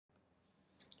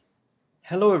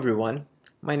Hello everyone,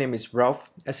 my name is Ralph,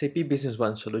 SAP Business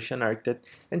One Solution Architect,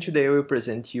 and today I will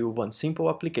present you one simple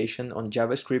application on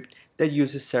JavaScript that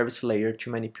uses service layer to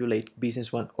manipulate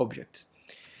Business One objects.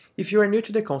 If you are new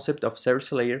to the concept of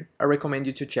service layer, I recommend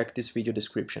you to check this video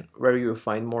description, where you will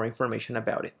find more information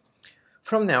about it.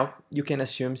 From now, you can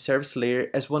assume service layer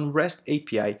as one REST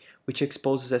API which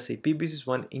exposes SAP Business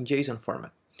One in JSON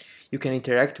format. You can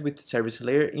interact with service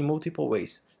layer in multiple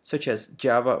ways, such as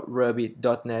Java, Ruby,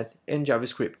 .NET, and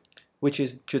JavaScript, which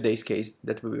is today's case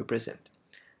that we will present.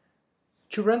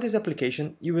 To run this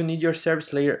application, you will need your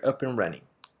service layer up and running.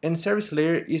 And service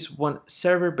layer is one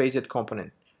server-based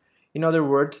component. In other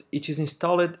words, it is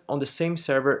installed on the same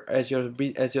server as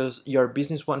your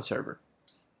Business One server.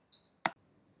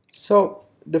 So,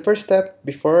 the first step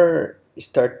before you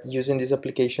start using this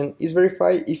application is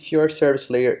verify if your service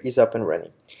layer is up and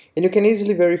running. And you can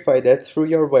easily verify that through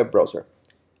your web browser.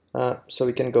 So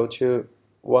we can go to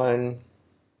one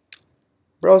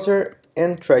browser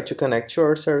and try to connect to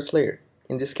our service layer.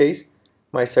 In this case,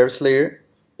 my service layer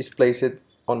is placed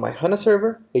on my HANA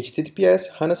server,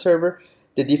 HTTPS HANA server,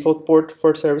 the default port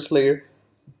for service layer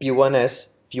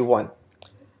B1S V1.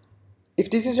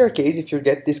 If this is your case, if you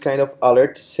get this kind of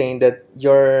alert saying that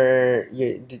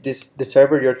the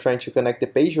server you're trying to connect, the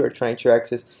page you're trying to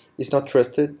access is not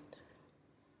trusted,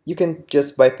 you can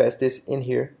just bypass this in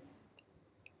here,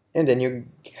 and then you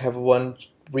have one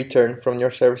return from your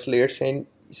service layer saying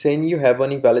you have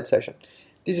an invalid session.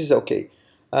 This is okay.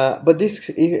 But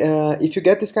if you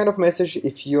get this kind of message,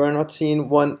 if you are not seeing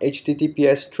one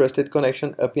HTTPS trusted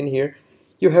connection up in here,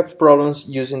 you have problems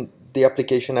using the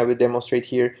application I will demonstrate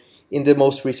here in the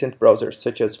most recent browsers,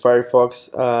 such as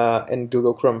Firefox and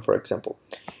Google Chrome, for example.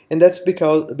 And that's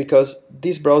because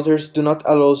these browsers do not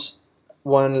allow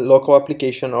one local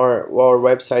application or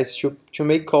websites to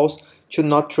make calls to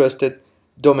not trusted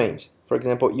domains. For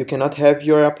example, you cannot have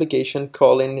your application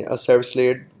calling a service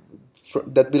layer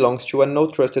that belongs to a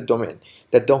no trusted domain,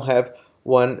 that don't have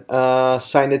one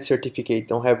signed certificate,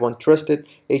 don't have one trusted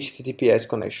HTTPS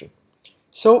connection.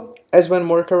 So, as one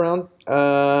workaround,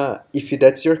 if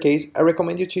that's your case, I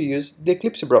recommend you to use the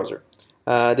Eclipse Browser.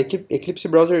 The Eclipse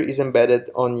Browser is embedded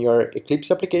on your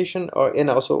Eclipse application and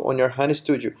also on your HANA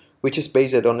Studio, which is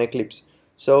based on Eclipse.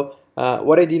 So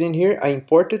what I did in here, I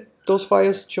imported those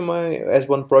files to as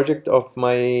one project of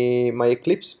my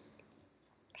Eclipse.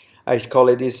 I call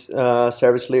it this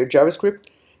service layer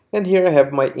JavaScript, and here I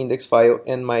have my index file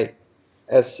and my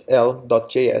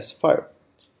sl.js file.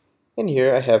 And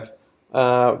here I have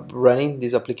running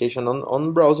this application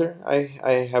on browser.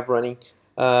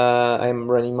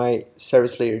 I'm running my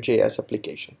service layer JS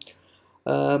application.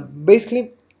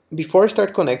 Basically, before I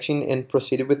start connecting and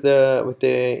proceed with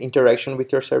the interaction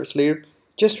with your service layer,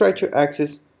 just try to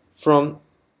access from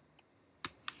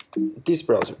this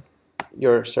browser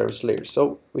your service layer.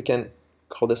 So we can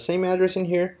call the same address in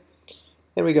here,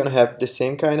 and we're gonna have the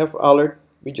same kind of alert.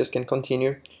 We just can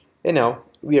continue, and now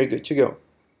we are good to go.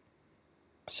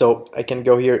 So I can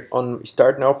go here on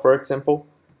start now, for example,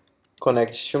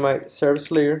 connect to my service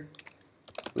layer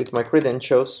with my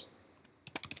credentials,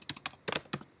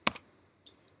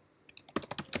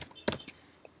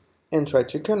 and try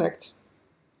to connect.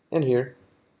 And here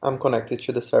I'm connected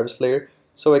to the service layer,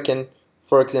 so I can,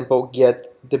 for example,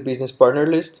 get the business partner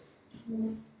list.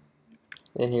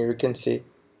 And here you can see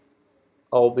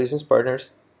all business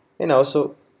partners. And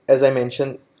also, as I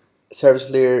mentioned,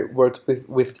 service layer works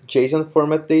with JSON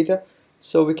format data,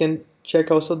 so we can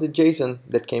check also the JSON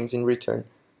that came in return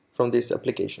from this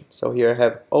application. So here I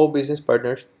have all business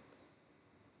partners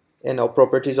and all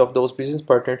properties of those business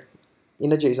partners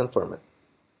in a JSON format.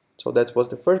 So that was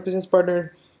the first business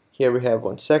partner. Here we have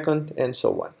one second, and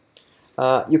so on.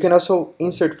 You can also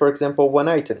insert, for example, one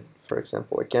item. For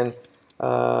example, I can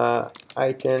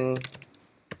item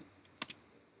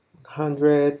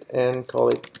 100 and call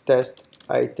it test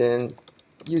item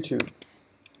YouTube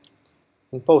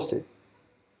and post it.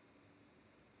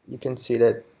 You can see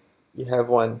that you have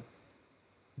one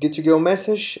good to go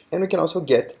message, and we can also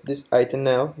get this item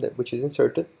now which is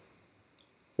inserted.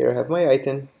 Here I have my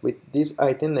item with this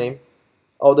item name,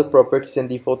 all the properties and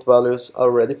default values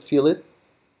already filled,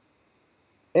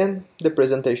 and the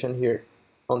presentation here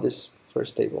on this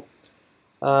first table.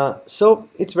 So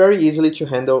it's very easily to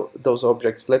handle those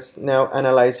objects. Let's now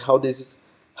analyze how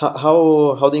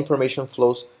the information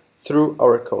flows through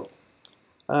our code.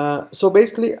 So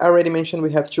basically, I already mentioned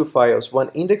we have two files.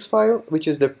 One index file, which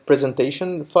is the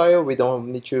presentation file. We don't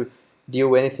need to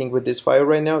deal anything with this file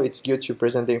right now. It's good to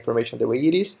present the information the way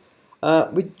it is.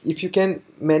 If you can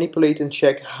manipulate and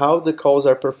check how the calls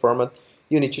are performed,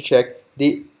 you need to check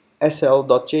the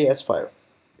sl.js file.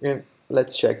 And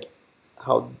let's check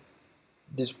how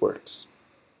this works.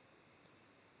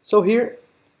 So here,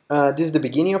 this is the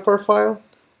beginning of our file.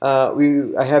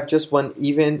 I have just one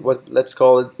event, let's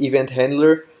call it event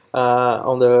handler,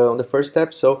 on the first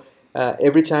step. So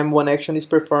every time one action is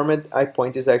performed, I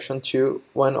point this action to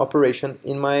one operation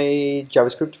in my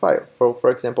JavaScript file. For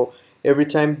example, every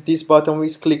time this button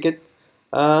is clicked,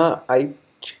 I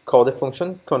call the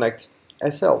function connect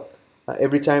SL.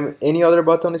 Every time any other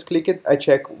button is clicked, I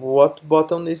check what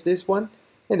button is this one,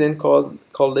 and then call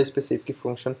the specific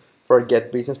function for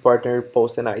get business partner,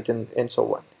 post an item, and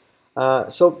so on.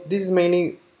 So this is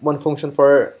mainly one function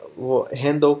for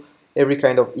handle every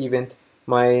kind of event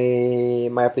my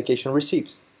application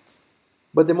receives.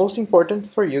 But the most important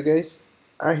for you guys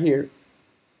are here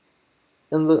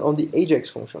on the Ajax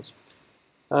functions.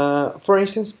 For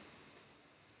instance,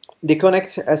 the connect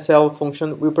SL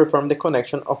function will perform the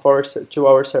connection of to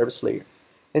our service layer.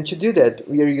 And to do that,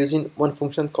 we are using one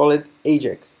function called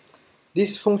Ajax.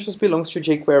 This function belongs to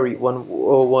jQuery,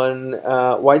 one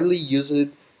widely used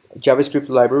JavaScript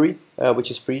library, which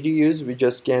is free to use. You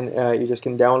just can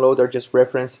download or just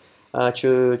reference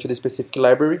to the specific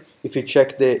library. If you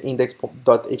check the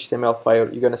index.html file,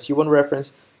 you're gonna see one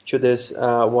reference to this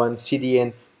one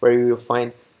CDN where you will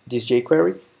find this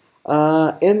jQuery.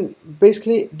 And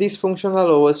basically, this function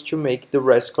allows us to make the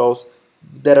REST calls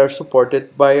that are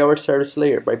supported by our service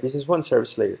layer, by Business One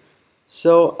service layer.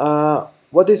 So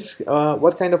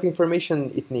what kind of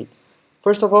information it needs?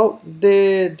 First of all,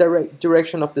 the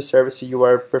direction of the service you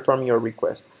are performing your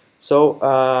request. So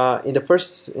in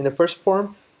the first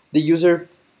form, the user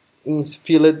is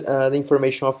filled the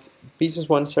information of Business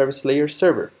One service layer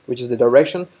server, which is the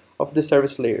direction of the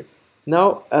service layer.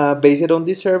 Now, based on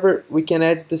this server, we can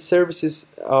add the services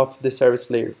of the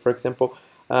service layer. For example,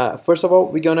 first of all,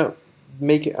 we're gonna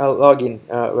make a login,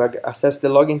 access the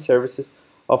login services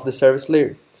of the service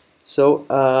layer. So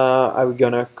I'm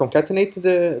gonna concatenate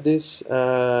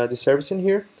the service in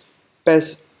here,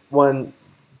 pass one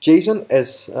JSON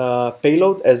as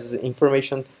payload, as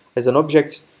information, as an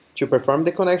object to perform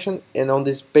the connection, and on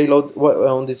this payload,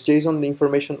 on this JSON, the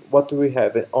information, what do we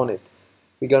have on it?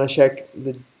 We're gonna check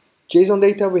the JSON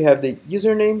data. We have the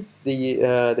username,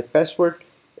 the password,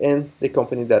 and the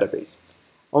company database.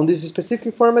 On this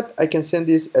specific format, I can send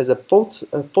this as a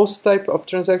post type of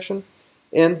transaction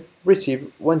and receive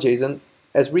one JSON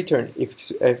as return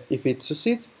if it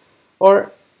succeeds,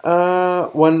 or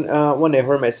one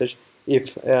error message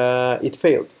if it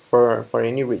failed for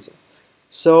any reason.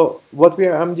 So what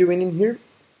I'm doing in here,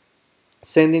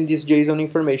 sending this JSON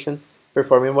information,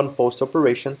 performing one post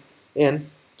operation, and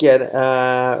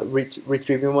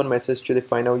retrieving one message to the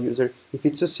final user if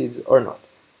it succeeds or not.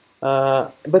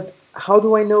 But how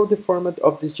do I know the format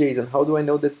of this JSON? How do I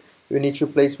know that we need to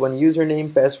place one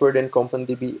username, password, and company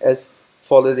DB as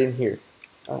followed in here?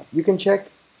 You can check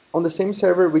on the same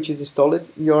server which is installed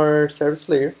your service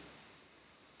layer.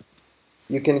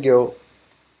 You can go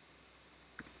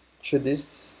to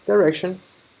this direction,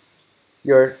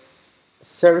 your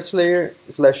service layer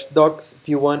 /docs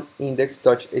v1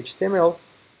 index.html,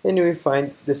 and you will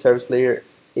find the service layer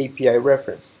API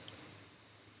reference.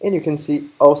 And you can see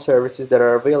all services that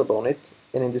are available on it.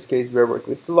 And in this case, we are working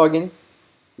with login.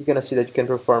 You're gonna see that you can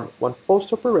perform one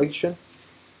post operation,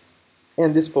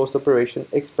 and this post operation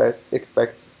expects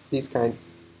this kind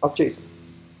of JSON.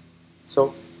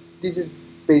 So this is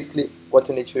basically what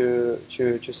you need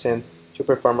to send to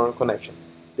perform a connection.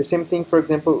 The same thing, for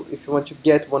example, if you want to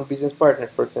get one business partner,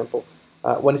 for example,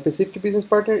 one specific business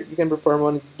partner, you can perform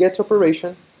one get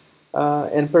operation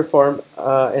and perform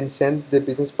and send the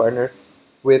business partner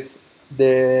with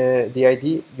the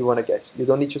ID you want to get. You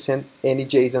don't need to send any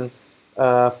JSON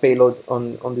payload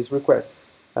on this request.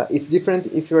 It's different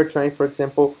if you are trying, for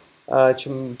example,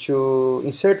 to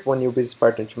insert one new business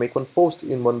partner, to make one post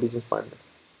in one business partner.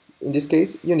 In this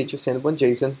case, you need to send one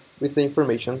JSON with the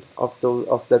information of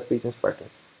that business partner.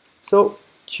 So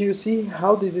to see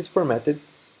how this is formatted,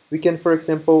 we can, for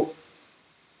example,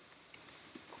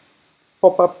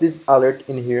 pop up this alert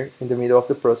in here in the middle of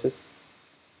the process.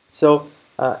 So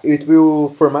it will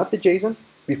format the JSON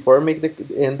before make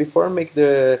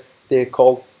the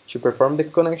call to perform the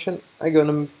connection. I'm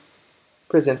gonna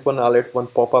present one alert, one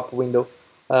pop-up window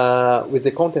with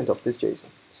the content of this JSON.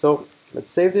 So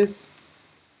let's save this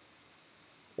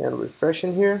and refresh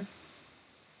in here,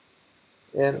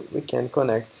 and we can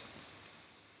connect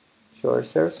to our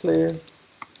service layer.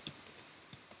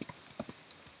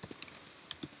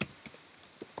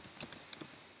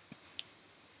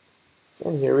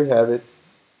 And here we have it,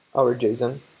 our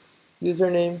JSON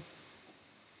username,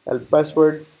 our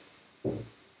password,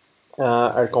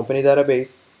 our company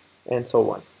database, and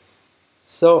so on.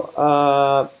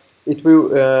 So it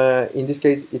will, in this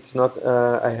case, it's not.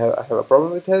 I have a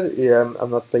problem with that.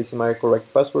 I'm not placing my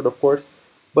correct password, of course,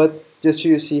 but just so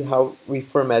you see how we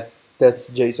format that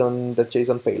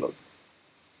JSON payload.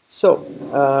 So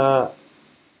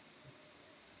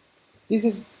this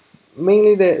is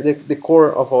mainly the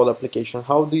core of all application.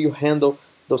 How do you handle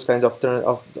those kinds of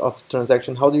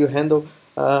transaction? How do you handle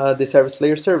the service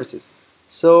layer services?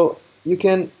 So you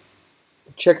can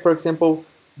check, for example,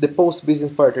 the post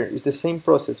business partner is the same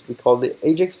process. We call the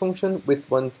Ajax function with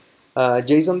one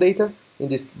JSON data in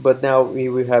this, but now we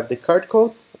will have the card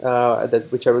code that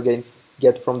which I will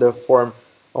get from the form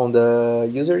on the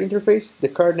user interface, the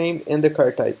card name and the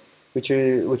card type, which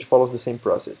follows the same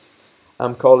process.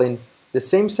 I'm calling the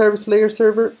same service layer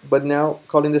server, but now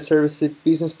calling the service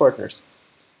business partners.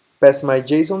 Pass my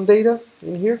JSON data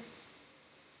in here,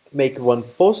 make one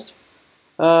post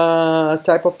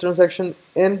type of transaction,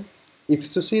 and if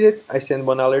succeeded, I send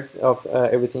one alert of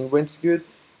everything went good.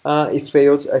 If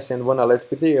fails, I send one alert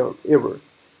with the error.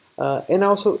 And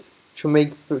also to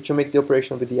make the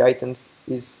operation with the items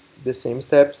is the same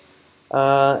steps.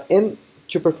 And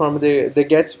to perform the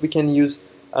gets, we can use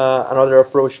another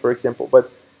approach, for example,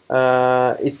 but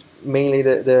it's mainly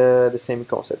the same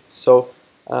concept. So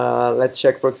let's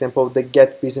check, for example, the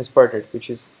get business partner, which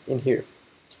is in here.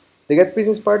 The get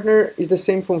business partner is the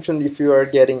same function if you are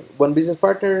getting one business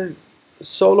partner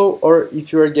solo or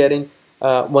if you are getting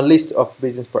one list of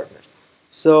business partners.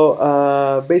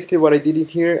 So basically what I did in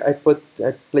here, I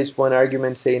placed one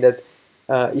argument saying that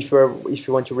if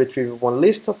you want to retrieve one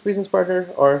list of business partner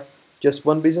or just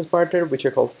one business partner, which I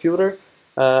call filter.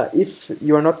 If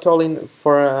you are not calling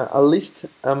for a list,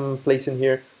 I'm placing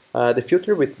here the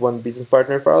filter with one business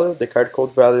partner value, the card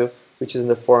code value, which is in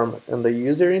the form and the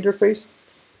user interface.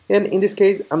 And in this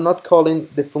case, I'm not calling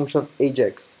the function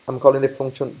Ajax. I'm calling the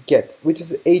function get, which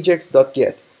is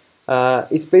ajax.get.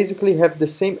 It's basically have the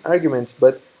same arguments,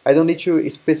 but I don't need to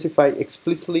specify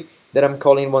explicitly that I'm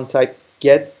calling one type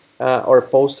get or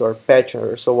post or patch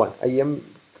or so on.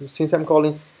 Since I'm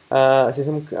calling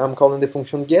the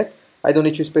function get, I don't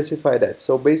need to specify that.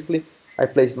 So basically, I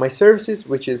place my services,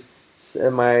 which is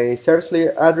my service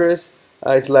layer address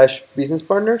slash business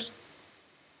partners.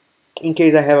 In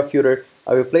case I have a filter,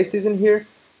 I will place this in here.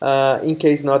 In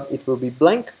case not, it will be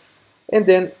blank. And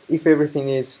then if everything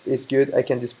is good, I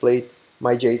can display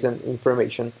my JSON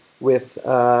information with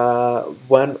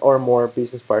one or more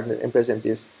business partner and present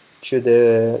this to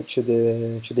the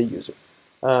user.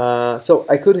 So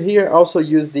I could here also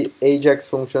use the Ajax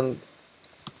function,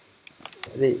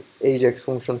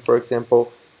 for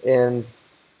example, and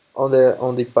on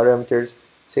the parameters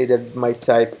say that my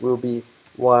type will be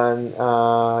one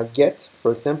get,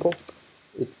 for example.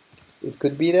 It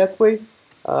could be that way.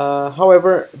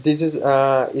 However, this is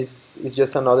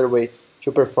just another way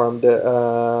to perform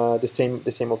the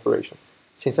same operation.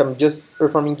 Since I'm just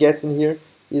performing gets in here,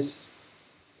 is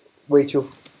way too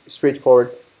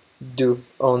straightforward do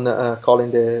on calling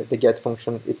the get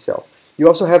function itself. You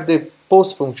also have the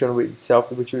post function with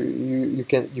itself, which you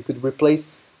could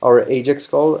replace our Ajax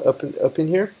call up in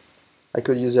here. I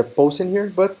could use a post in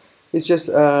here, but it's just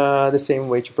the same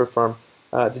way to perform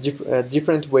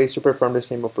different ways to perform the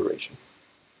same operation.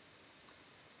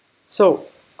 So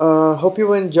hope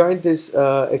you enjoyed this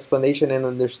explanation and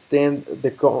understood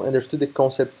the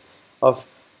concept of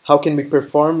how can we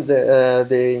perform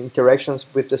the interactions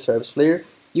with the service layer.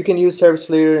 You can use service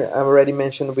layer, I've already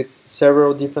mentioned, with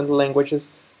several different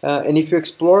languages, and if you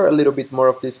explore a little bit more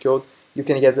of this code, you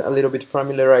can get a little bit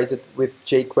familiarized with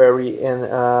jQuery and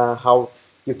how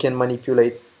you can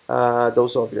manipulate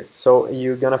those objects. So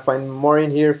you're gonna find more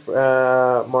in here,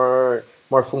 more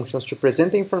functions to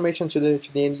present the information to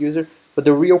the end user. But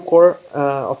the real core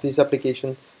of this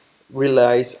application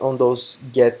relies on those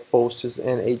get, posts,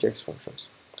 and Ajax functions.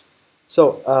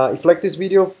 So if you like this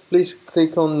video, please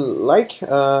click on like.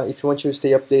 If you want to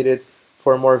stay updated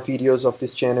for more videos of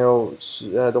this channel,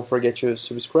 don't forget to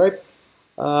subscribe.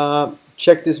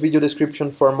 Check this video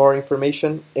description for more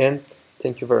information, and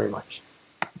thank you very much.